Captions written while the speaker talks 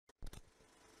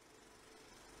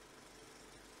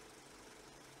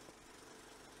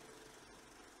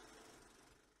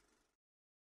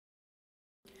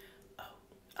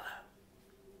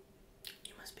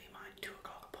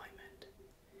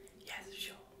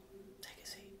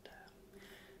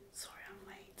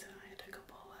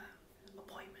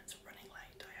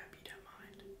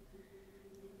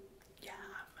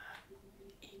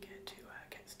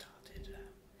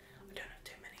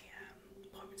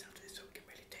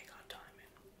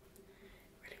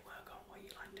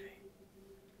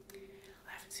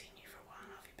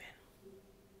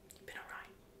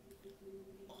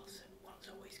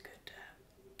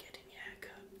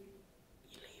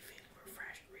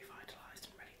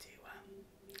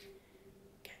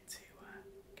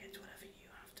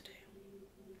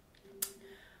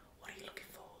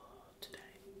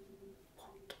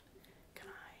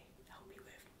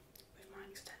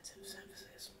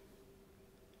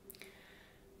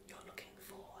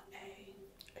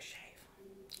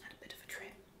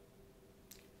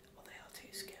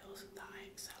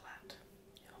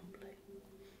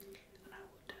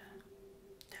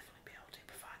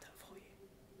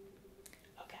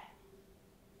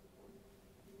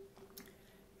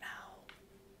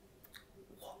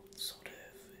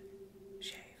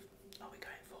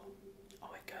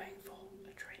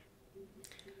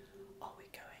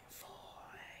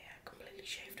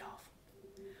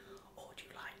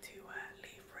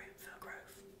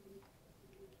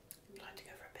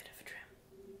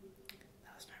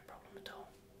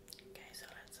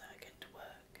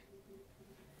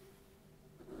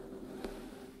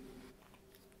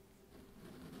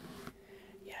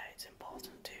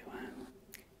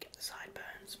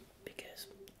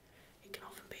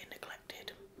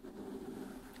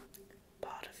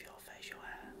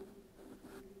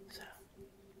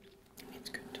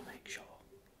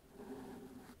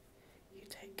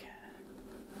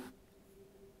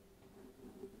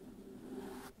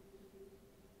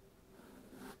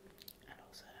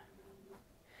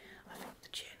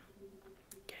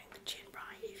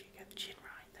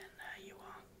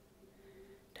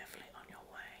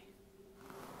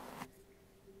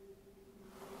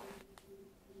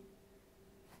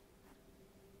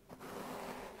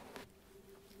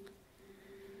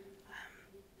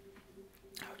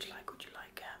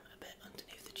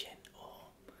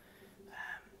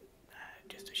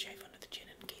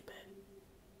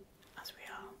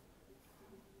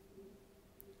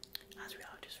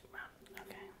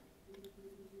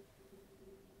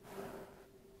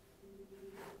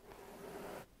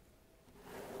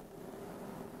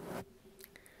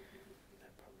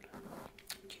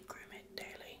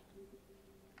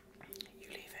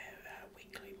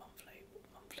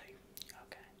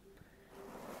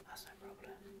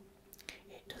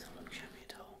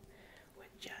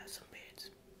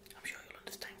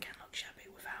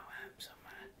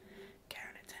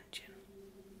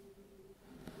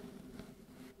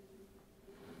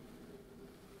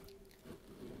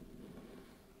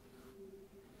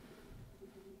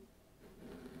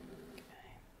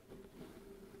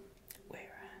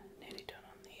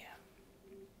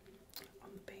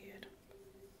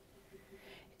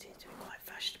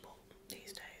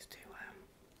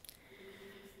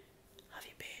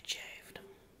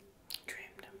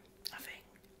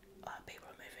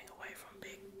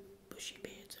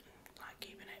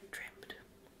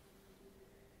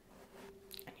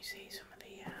see some of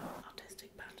the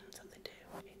artistic patterns that they do.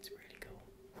 It's really cool.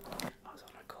 I was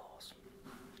on a course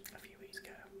a few weeks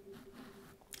ago,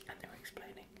 and they were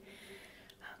explaining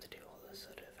how to do all the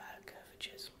sort of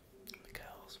curvatures, the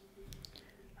curls,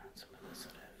 and some of the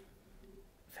sort of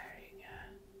varying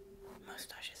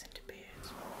moustaches into beards.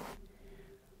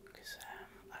 Because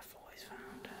I've always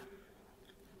found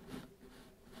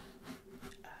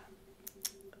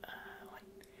like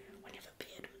when you have a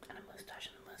beard and a moustache,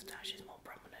 and the moustache is more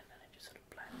prominent, and it just sort of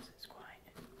blends. It's quite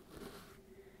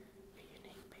a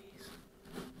unique piece.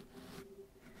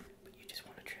 But you just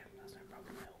want to trim, that's no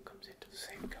problem. It all comes into the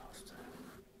same cost. So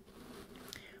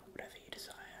whatever you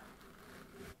desire.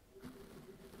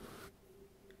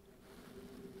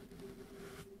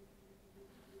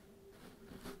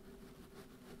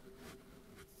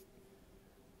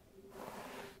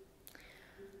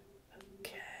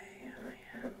 Okay,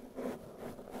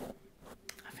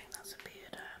 I think that's a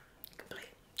beard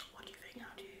complete. What do you think?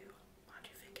 How do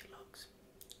you think it looks?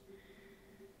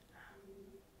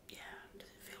 Yeah, does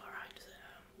it feel alright? Does it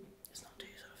it's not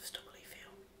too sort of stubbly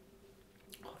feel?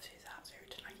 Obviously it's that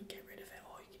irritant, I can get rid of it,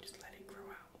 or you can just let it grow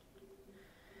out.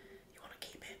 You want to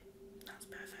keep it? That's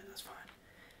perfect, that's fine.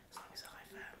 As long as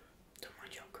I've done my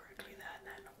job correctly there,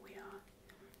 then we are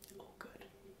all good.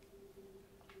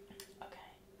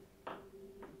 Okay.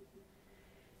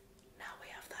 Now we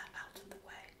have that out of the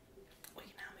way, we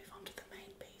can now move on to the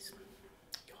main piece,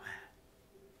 your hair.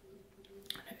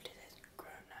 I noticed it's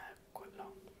grown quite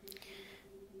long.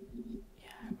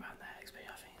 Yeah, around there, especially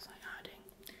I think it's like hiding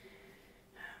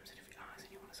sort of your eyes,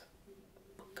 and you want to sort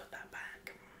of cut that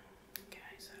back.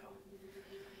 Okay, so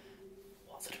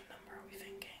what sort of number are we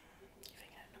thinking? You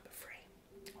thinking at number 3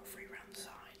 or 3 round the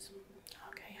sides?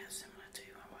 Okay, yeah, similar to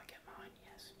how I get mine.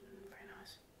 Yes, very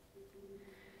nice.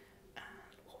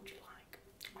 And what would you like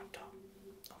on top?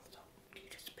 On the top, do you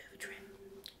just a bit of a trim?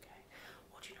 Okay.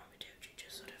 What do you normally do? Do you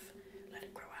just sort of let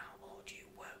it grow out, or do you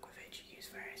work with it? Do you use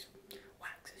various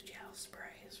waxes, gels,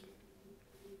 sprays?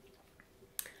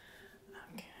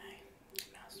 Okay,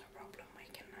 that's no problem. We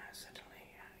can certainly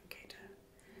cater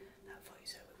that for you.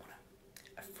 So we want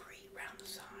a free round the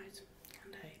sides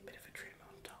and a bit of a trim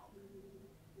on top.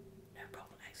 No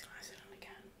problem. Excellent. I certainly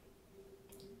can.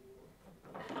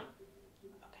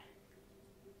 Okay.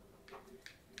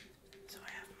 So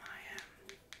I have my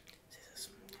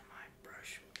scissors and my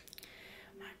brush.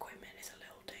 My equipment is a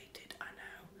little dated, I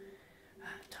know.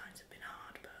 Times have been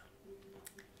hard, but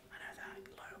I know that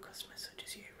loyal customers such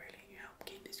as you really help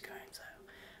keep this going, so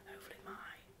hopefully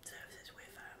my services with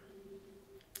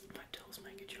my tools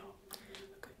make a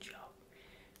good job,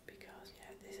 because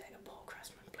yeah, they say a poor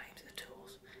craftsman blames the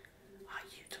tools. I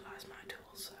utilise my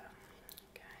tools, so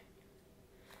okay.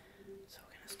 So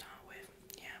we're going to start with,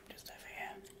 yeah, just over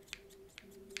here.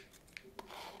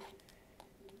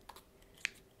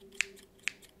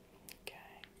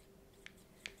 Okay.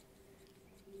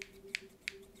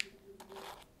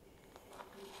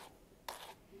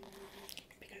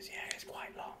 Because yeah, it's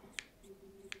quite long.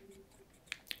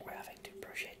 We're having to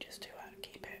brush it just to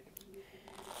keep it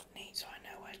neat, so I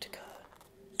know where to cut.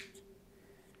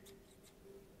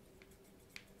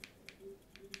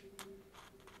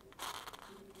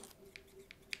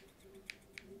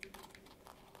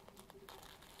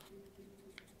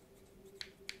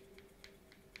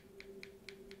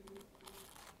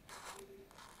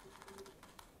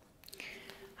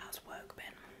 How's work been?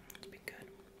 It's been good.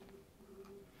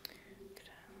 Good.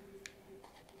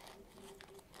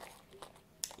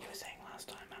 You were saying last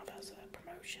time how there's a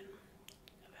promotion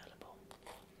available.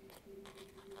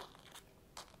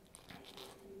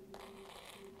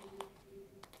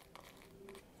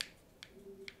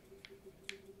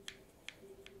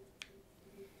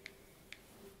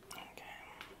 Okay.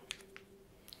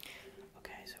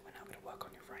 Okay, so we're now going to work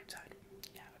on your right side.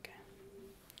 Yeah, okay.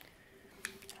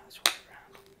 Now let's swap it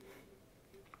around.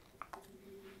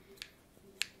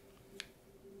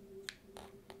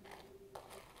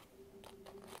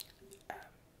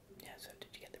 Yeah, so did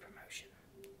you get the promotion?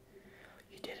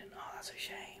 You didn't? Oh, that's a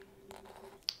shame.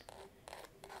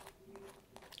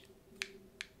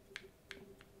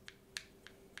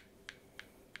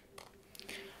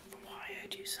 From what I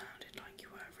heard, you sounded like you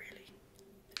were really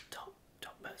the top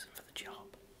person for the job.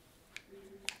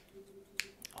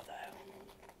 Although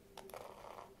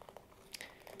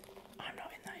I'm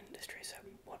not in that industry, so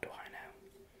what do I know?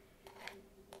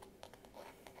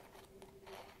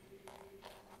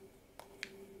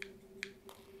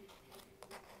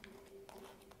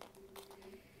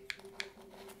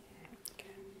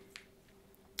 Okay.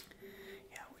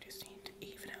 Yeah, we just need to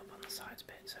even it up on the sides a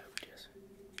bit, so we just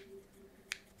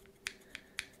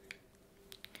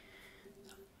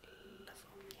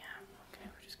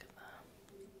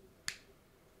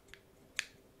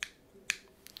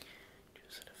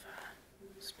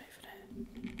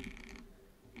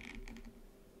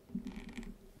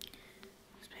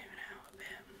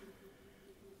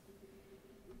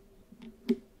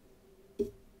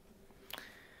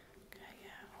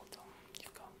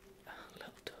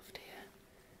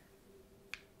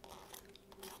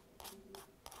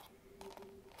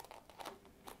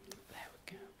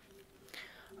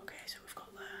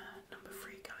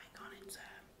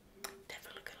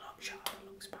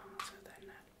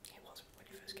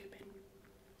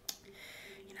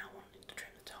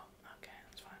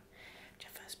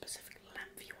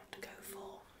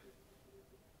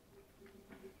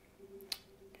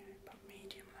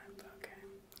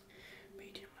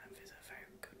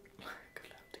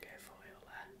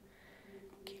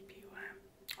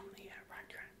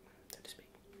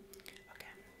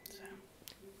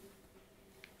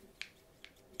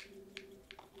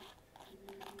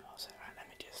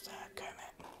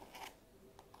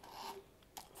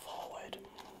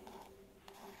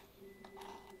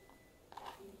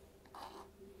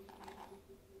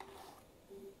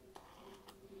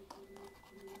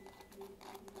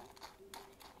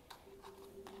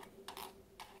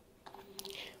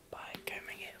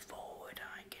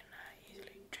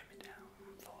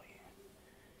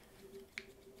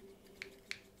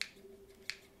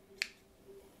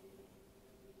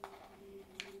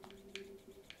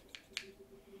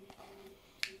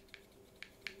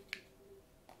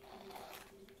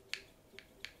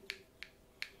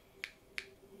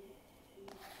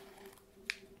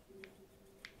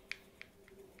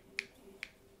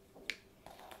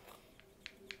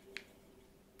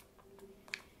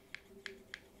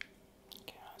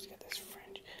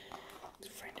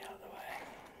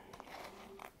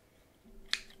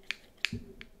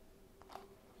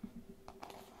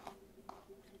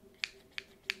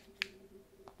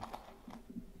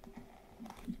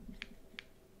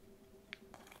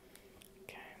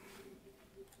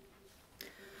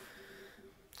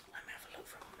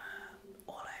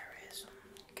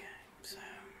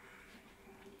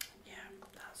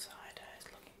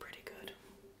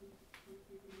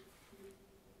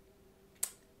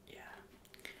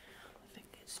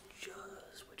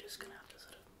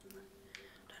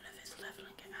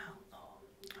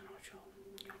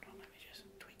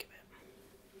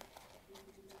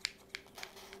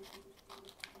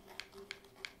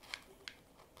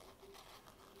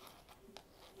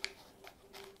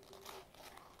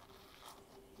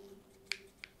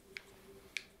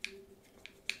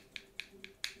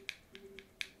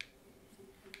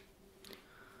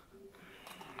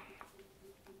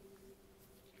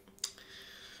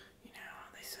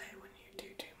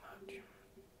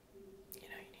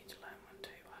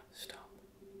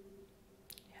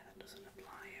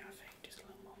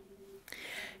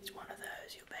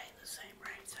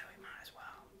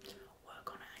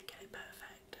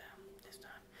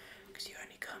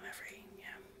every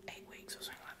 8 weeks or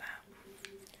something like that.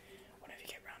 Whenever you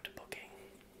get round to booking.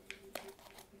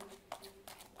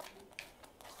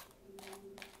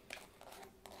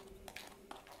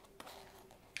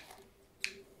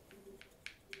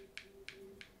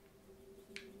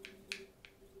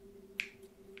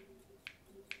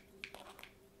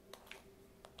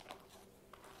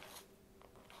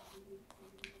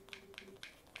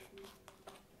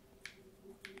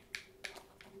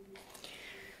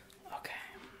 Okay,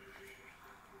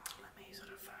 let me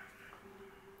sort of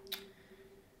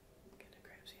get the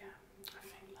grips. Yeah, I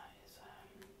think that is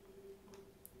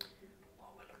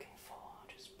what we're looking for. I'll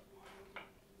just put my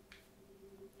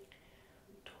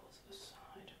tools to the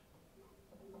side.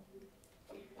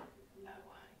 Oh,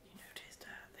 you noticed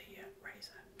the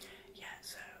razor? Yeah,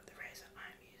 so the razor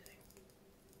I'm using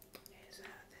is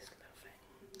this little thing.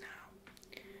 Now,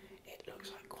 it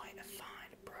looks like quite a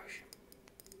fine brush.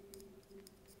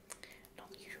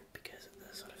 Not usual because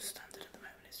the sort of standard at the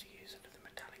moment is to use sort of the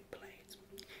metallic blades.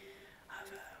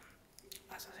 I've,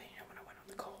 as I said, when I went on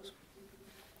the course,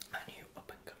 a new up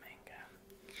and coming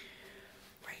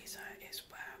razor is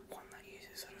one that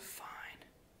uses sort of fine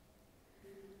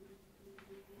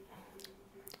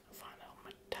little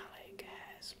metallic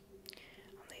hairs,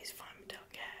 and these fine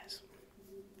metallic hairs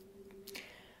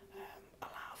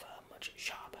allow for a much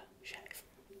sharper shave.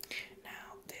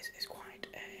 Now, this is quite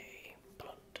a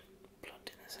blunt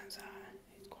in the sense that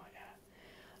it's quite a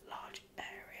large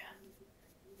area.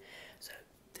 So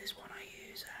this one I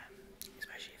use,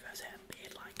 especially if I have a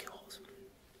beard like yours,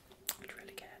 to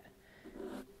really get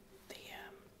the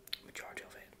majority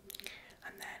of it.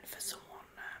 And then for someone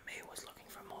who was looking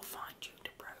for a more fine-tuned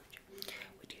approach,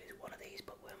 we'd use one of these,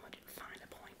 but with a much finer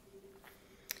point.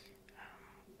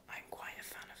 I'm quite a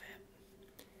fan of it.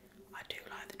 I do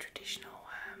like the traditional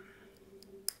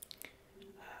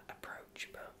approach,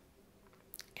 but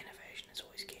innovation is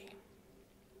always key.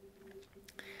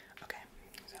 Okay,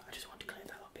 so I just want to clear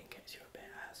that up in case you're a bit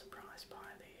surprised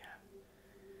by the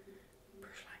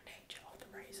brush-like nature of the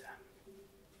razor.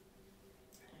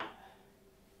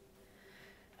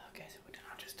 Okay, so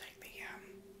I'll just take the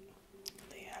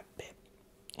bib,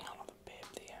 not the bib,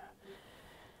 the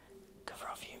cover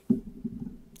off you.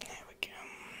 There we go.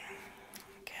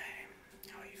 Okay,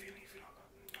 how are you feeling? You feel all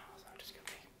good? Oh, so I'll just get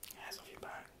the hairs off your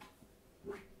back.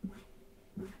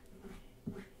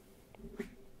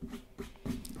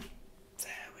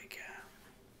 There we go.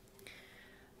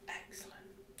 Excellent.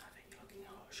 I think you're looking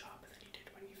a lot sharper than you did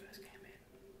when you first came in.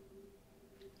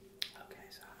 Okay,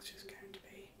 so that's just going to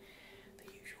be the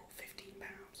usual £15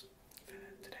 for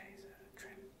today's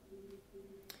trim.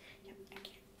 Yep, thank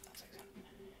you. That's excellent.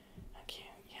 Thank you.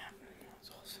 Yeah, that's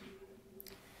awesome.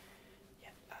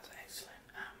 Yep, that's excellent.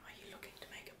 Are you looking to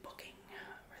make a booking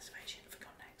reservation for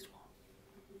your next one?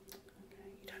 Okay,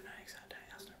 you don't know exact date,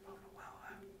 that's no problem. Well,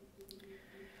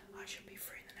 I should be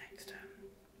free